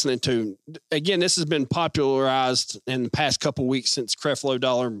been listening to. Again, this has been popularized in the past couple of weeks since Creflo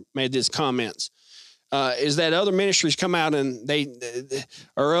Dollar made these comments, is that other ministries come out and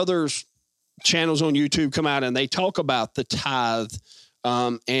or others channels on YouTube come out and they talk about the tithe,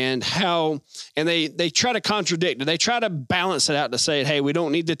 and they try to contradict it. They try to balance it out to say, hey, we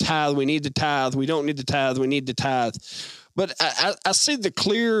don't need to tithe. We need to tithe. We don't need to tithe. We need to tithe. But I see the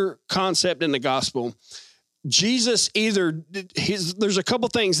clear concept in the gospel. Jesus there's a couple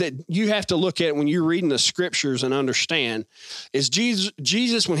things that you have to look at when you're reading the scriptures and understand is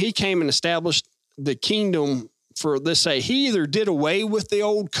Jesus, when he came and established the kingdom for, let's say, he either did away with the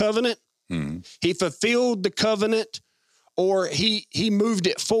old covenant, he fulfilled the covenant, or he moved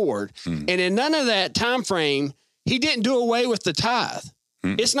it forward. And in none of that time frame, he didn't do away with the tithe.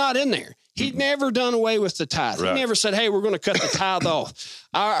 It's not in there. He'd never done away with the tithe. Right. He never said, hey, we're going to cut the tithe off.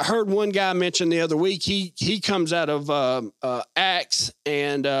 I heard one guy mention the other week, he comes out of Acts,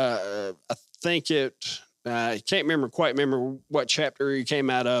 and I think I can't quite remember what chapter he came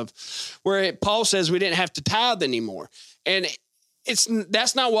out of, where Paul says we didn't have to tithe anymore. And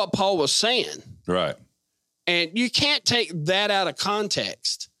that's not what Paul was saying. Right. And you can't take that out of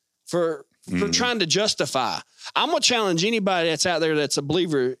context for trying to justify. I'm going to challenge anybody that's out there that's a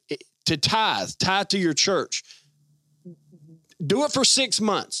believer to tithe to your church. Do it for 6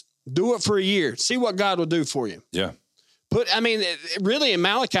 months. Do it for a year. See what God will do for you. Yeah. Really in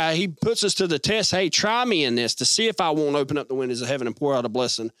Malachi, he puts us to the test. Hey, try me in this to see if I won't open up the windows of heaven and pour out a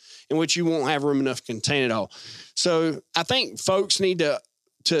blessing in which you won't have room enough to contain it all. So I think folks need to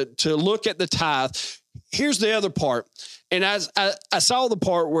look at the tithe. here's the other part. And I saw the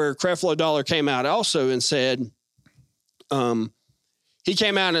part where Creflo Dollar came out also and said, he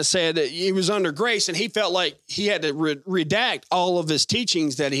came out and said that he was under grace and he felt like he had to redact all of his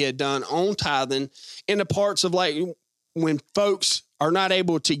teachings that he had done on tithing in the parts of like when folks are not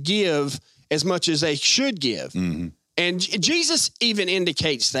able to give as much as they should give. Mm-hmm. And Jesus even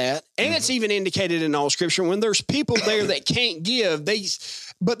indicates that. And it's even indicated in all scripture when there's people there that can't give,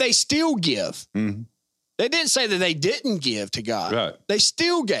 but they still give. Mm-hmm. They didn't say that they didn't give to God. Right. They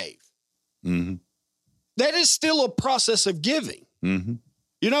still gave. Mm-hmm. That is still a process of giving. Mm-hmm.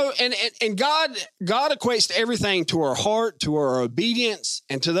 You know, and God equates everything to our heart, to our obedience,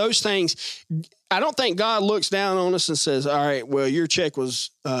 and to those things. I don't think God looks down on us and says, all right, well, your check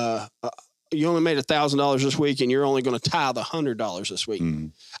was, you only made $1,000 this week and you're only going to tithe $100 this week. Mm-hmm.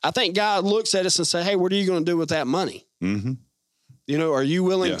 I think God looks at us and say, hey, what are you going to do with that money? Mm-hmm. You know, are you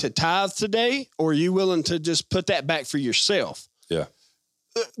willing to tithe today, or are you willing to just put that back for yourself? Yeah.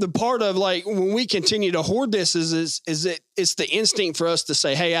 The part of like when we continue to hoard this is that it's the instinct for us to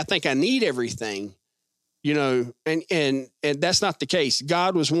say, hey, I think I need everything, you know, and that's not the case.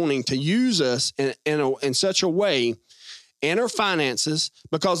 God was wanting to use us in such a way in our finances,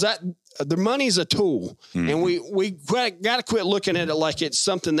 because the money's a tool. Mm-hmm. And we got to quit looking at it like it's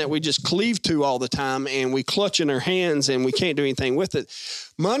something that we just cleave to all the time and we clutch in our hands and we can't do anything with it.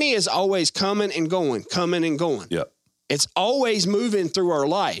 Money is always coming and going. Yep. It's always moving through our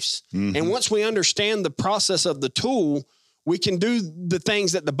lives. Mm-hmm. And once we understand the process of the tool, we can do the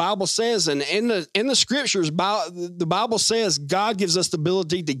things that the Bible says. And in the scriptures, the Bible says God gives us the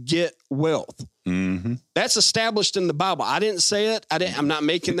ability to get wealth. Mm-hmm. That's established in the Bible. I didn't say it. I'm not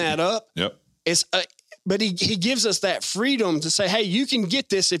making that up. Yep. But he gives us that freedom to say, hey, you can get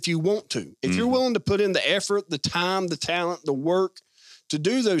this if you want to. If you're willing to put in the effort, the time, the talent, the work to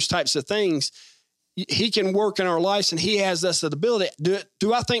do those types of things, he can work in our lives, and he has us the ability.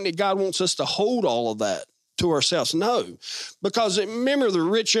 Do I think that God wants us to hold all of that to ourselves? No, because remember the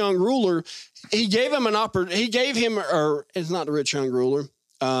rich young ruler, he gave him an opportunity. Or it's not the rich young ruler.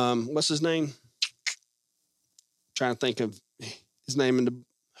 What's his name? I'm trying to think of his name and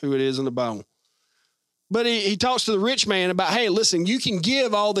who it is in the Bible. But he talks to the rich man about, hey, listen, you can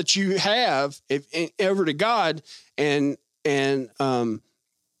give all that you have over to God, and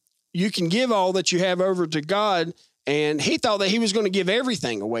you can give all that you have over to God. And he thought that he was going to give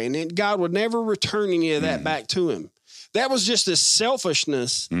everything away, and then God would never return any of that back to him. That was just this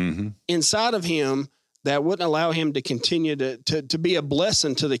selfishness inside of him that wouldn't allow him to continue to be a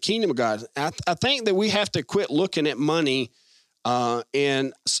blessing to the kingdom of God. I think that we have to quit looking at money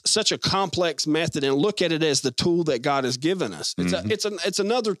in such a complex method and look at it as the tool that God has given us. It's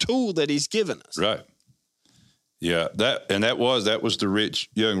another tool that he's given us. Right. Yeah, that was the rich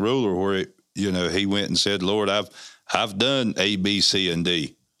young ruler where he went and said, Lord, I've done A, B, C, and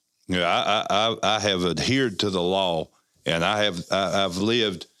D. You know, I have adhered to the law, and I've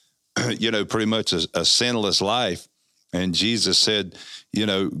lived, pretty much a sinless life. And Jesus said,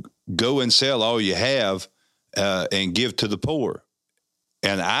 go and sell all you have and give to the poor,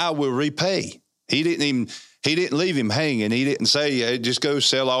 and I will repay. He didn't leave him hanging. He didn't say, hey, just go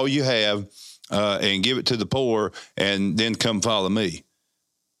sell all you have and give it to the poor, and then come follow me.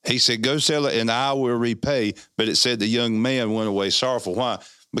 He said, go sell it and I will repay. But it said the young man went away sorrowful. Why?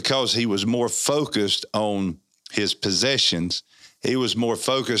 Because he was more focused on his possessions. He was more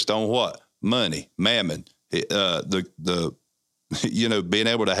focused on what? Money, mammon, being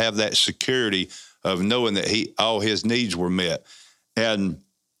able to have that security of knowing that all his needs were met. And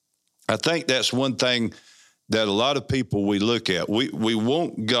I think that's one thing that a lot of people we look at. We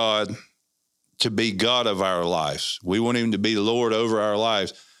want God to be God of our lives. We want him to be Lord over our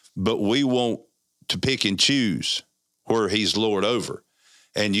lives, but we want to pick and choose where he's Lord over.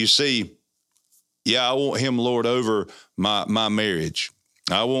 And you see, I want him Lord over my marriage.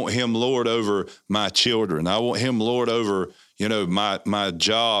 I want him Lord over my children. I want him Lord over, my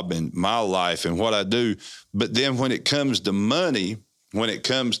job and my life and what I do. But then when it comes to money, when it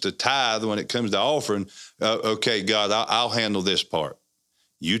comes to tithe, when it comes to offering, okay, God, I'll handle this part.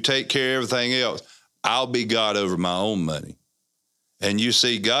 You take care of everything else. I'll be God over my own money. And you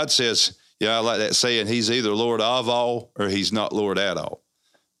see, God says, I like that saying, he's either Lord of all or he's not Lord at all.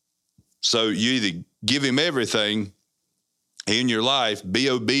 So you either give him everything in your life, be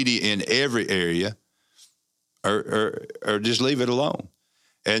obedient in every area, or just leave it alone.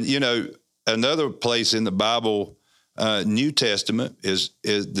 And, another place in the Bible, New Testament, is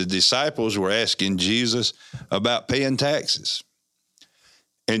the disciples were asking Jesus about paying taxes.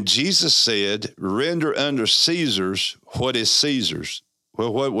 And Jesus said, render unto Caesar's what is Caesar's,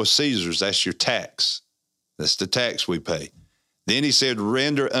 Well, what was Caesar's? That's your tax. That's the tax we pay. Then he said,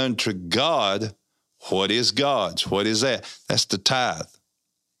 render unto God what is God's. What is that? That's the tithe.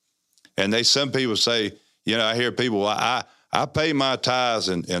 And some people say, I hear people, I pay my tithes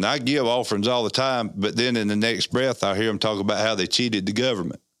and I give offerings all the time, but then in the next breath, I hear them talk about how they cheated the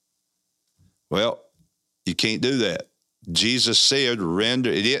government. Well, you can't do that. Jesus said, it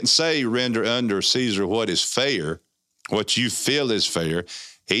didn't say render unto Caesar what is fair, what you feel is fair.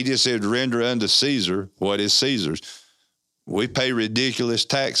 He just said, render unto Caesar what is Caesar's. We pay ridiculous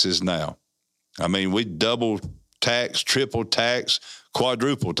taxes now. I mean, we double tax, triple tax,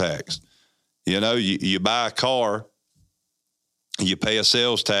 quadruple tax. You buy a car, you pay a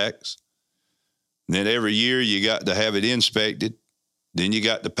sales tax. Then every year you got to have it inspected. Then you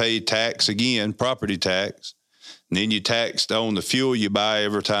got to pay tax again, property tax. And then you taxed on the fuel you buy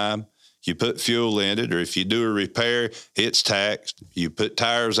every time you put fuel in it, or if you do a repair, it's taxed. You put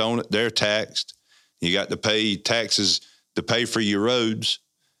tires on it, they're taxed. You got to pay taxes to pay for your roads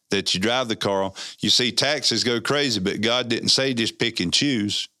that you drive the car on. You see, taxes go crazy, but God didn't say just pick and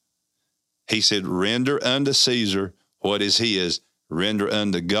choose. He said, render unto Caesar what is his, render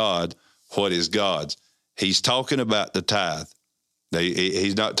unto God what is God's. He's talking about the tithe.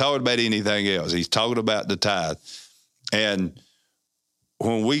 He's not talking about anything else. He's talking about the tithe. And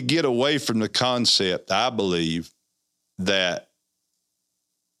when we get away from the concept, I believe that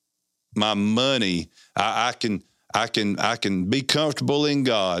my money, I can be comfortable in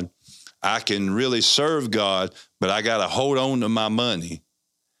God. I can really serve God, but I got to hold on to my money.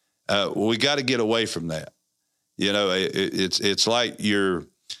 We got to get away from that. It's like you're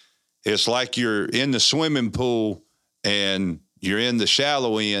in the swimming pool and you're in the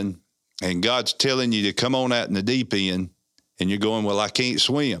shallow end, and God's telling you to come on out in the deep end, and you're going, well, I can't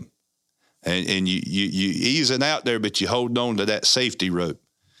swim. And you easing out there, but you hold on to that safety rope.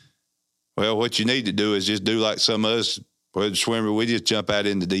 Well, what you need to do is just do like some of us, swimmer, we just jump out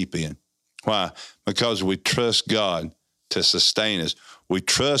in the deep end. Why? Because we trust God to sustain us. We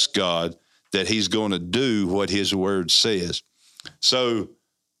trust God that he's going to do what his word says. So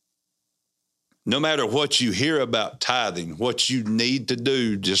no matter what you hear about tithing, what you need to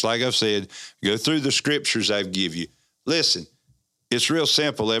do, just like I've said, go through the scriptures I've give you. Listen, it's real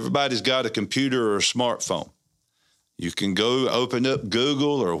simple. Everybody's got a computer or a smartphone. You can go open up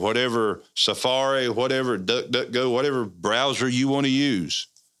Google or whatever, Safari, whatever, DuckDuckGo, whatever browser you want to use,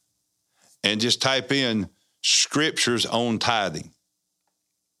 and just type in scriptures on tithing.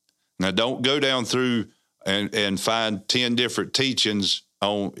 Now, don't go down through and find 10 different teachings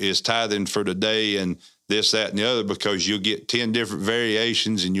on is tithing for today and this, that, and the other, because you'll get 10 different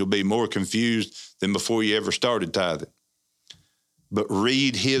variations and you'll be more confused than before you ever started tithing. But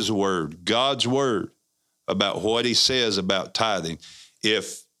read his word, God's word, about what he says about tithing.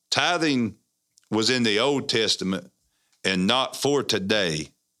 If tithing was in the Old Testament and not for today,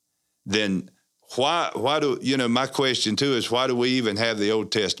 then why do, my question too is, why do we even have the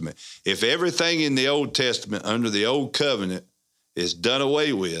Old Testament? If everything in the Old Testament under the Old Covenant is done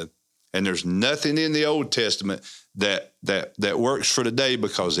away with, and there's nothing in the Old Testament that works for today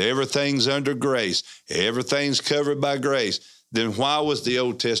because everything's under grace, everything's covered by grace, then why was the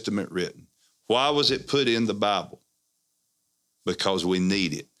Old Testament written? Why was it put in the Bible? Because we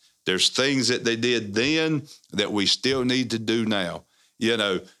need it. There's things that they did then that we still need to do now.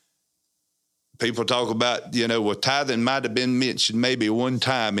 People talk about, well, tithing might have been mentioned maybe one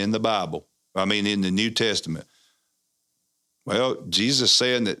time in the Bible. In the New Testament. Well, Jesus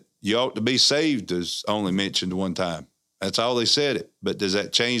saying that you ought to be saved is only mentioned one time. That's all he said it. But does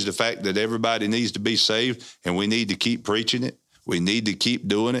that change the fact that everybody needs to be saved and we need to keep preaching it? We need to keep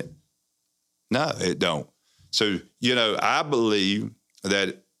doing it? No, it don't. So, I believe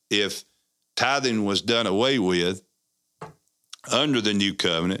that if tithing was done away with under the new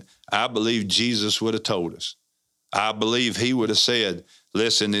covenant, I believe Jesus would have told us. I believe he would have said,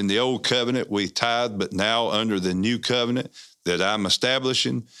 listen, in the old covenant, we tithe, but now under the new covenant that I'm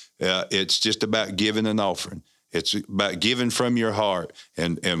establishing, it's just about giving an offering. It's about giving from your heart.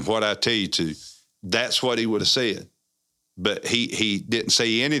 And what I tell you to, that's what he would have said. But he didn't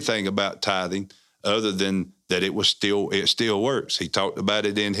say anything about tithing other than that it still works. He talked about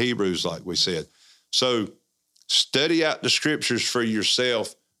it in Hebrews, like we said. So study out the scriptures for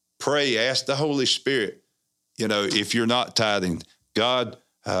yourself. Pray, ask the Holy Spirit. If you're not tithing, God,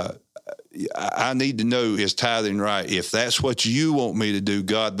 I need to know, is tithing right? If that's what you want me to do,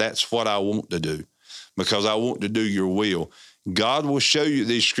 God, that's what I want to do, because I want to do your will. God will show you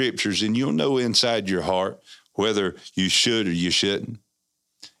these scriptures, and you'll know inside your heart whether you should or you shouldn't.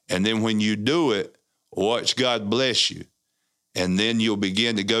 And then when you do it, watch God bless you. And then you'll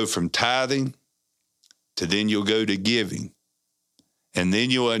begin to go from tithing to then you'll go to giving. And then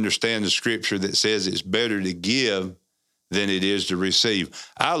you'll understand the scripture that says it's better to give than it is to receive.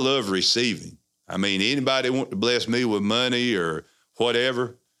 I love receiving. I mean, anybody want to bless me with money or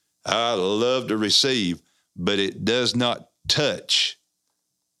whatever, I love to receive, but it does not touch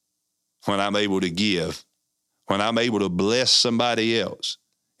when I'm able to give, when I'm able to bless somebody else.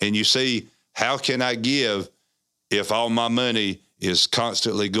 And you see, how can I give if all my money is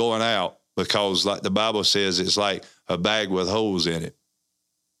constantly going out? Because like the Bible says, it's like a bag with holes in it.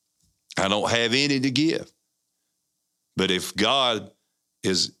 I don't have any to give. But if God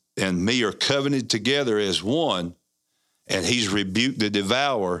is and me are covenanted together as one, and he's rebuked the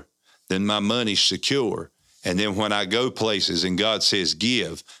devourer, then my money's secure. And then when I go places and God says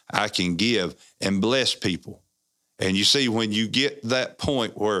give, I can give and bless people. And you see, when you get that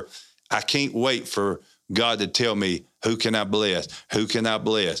point where I can't wait for God to tell me, who can I bless? Who can I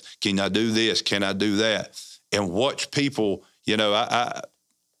bless? Can I do this? Can I do that? And watch people, I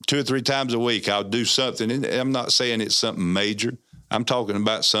 2 or 3 times a week, I'll do something. And I'm not saying it's something major. I'm talking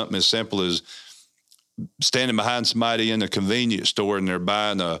about something as simple as standing behind somebody in a convenience store and they're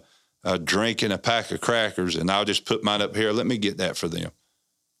buying a drink and a pack of crackers, and I'll just put mine up here. Let me get that for them.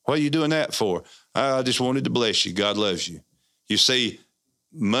 What are you doing that for? I just wanted to bless you. God loves you. You see,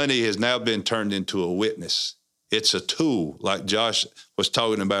 money has now been turned into a witness. It's a tool, like Josh was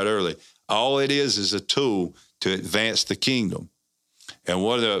talking about earlier. All it is a tool to advance the kingdom. And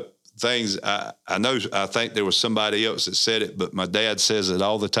one of the things I think there was somebody else that said it, but my dad says it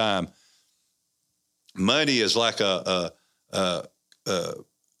all the time. Money is like a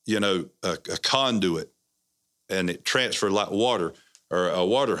conduit, and it transfers like water or a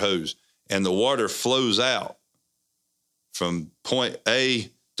water hose, and the water flows out from point A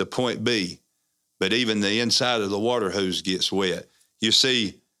to point B, but even the inside of the water hose gets wet. You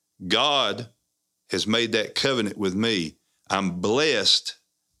see, God has made that covenant with me. I'm blessed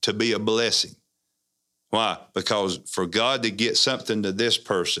to be a blessing. Why? Because for God to get something to this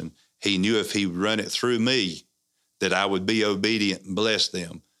person, he knew if he run it through me, that I would be obedient and bless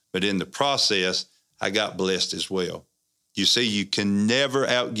them. But in the process, I got blessed as well. You see, you can never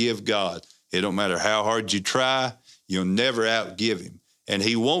outgive God. It don't matter how hard you try, you'll never outgive him. And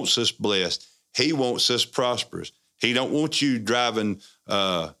he wants us blessed. He wants us prosperous. He don't want you driving,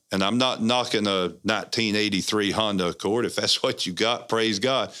 and I'm not knocking a 1983 Honda Accord. If that's what you got, praise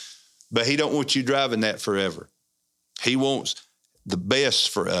God. But he don't want you driving that forever. He wants the best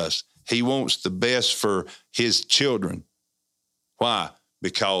for us. He wants the best for his children. Why?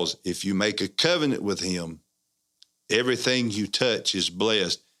 Because if you make a covenant with him, everything you touch is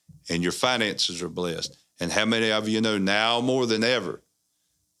blessed and your finances are blessed. And how many of you know now more than ever,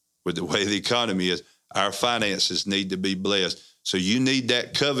 with the way the economy is, our finances need to be blessed. So you need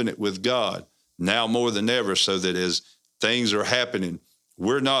that covenant with God now more than ever, so that as things are happening,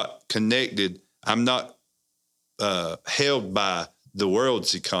 we're not connected. I'm not held by the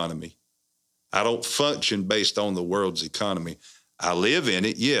world's economy. I don't function based on the world's economy. I live in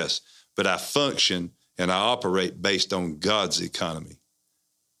it, yes, but I function and I operate based on God's economy,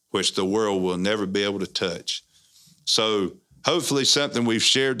 which the world will never be able to touch. So hopefully something we've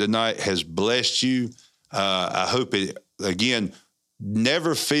shared tonight has blessed you. I hope it, again,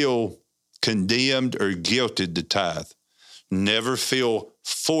 never feel condemned or guilted to tithe. Never feel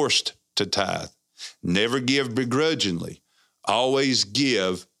forced to tithe. Never give begrudgingly. Always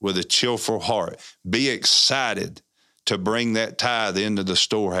give with a cheerful heart. Be excited to bring that tithe into the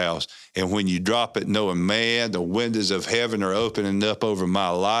storehouse. And when you drop it, knowing, man, the windows of heaven are opening up over my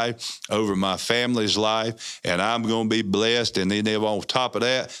life, over my family's life, and I'm going to be blessed. And then on top of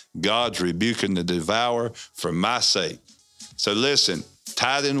that, God's rebuking the devourer for my sake. So listen,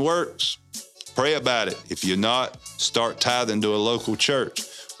 tithing works. Pray about it. If you're not, start tithing to a local church.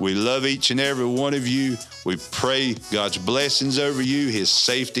 We love each and every one of you. We pray God's blessings over you, his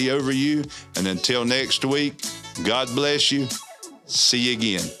safety over you. And until next week, God bless you. See you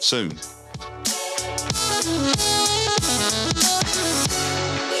again soon.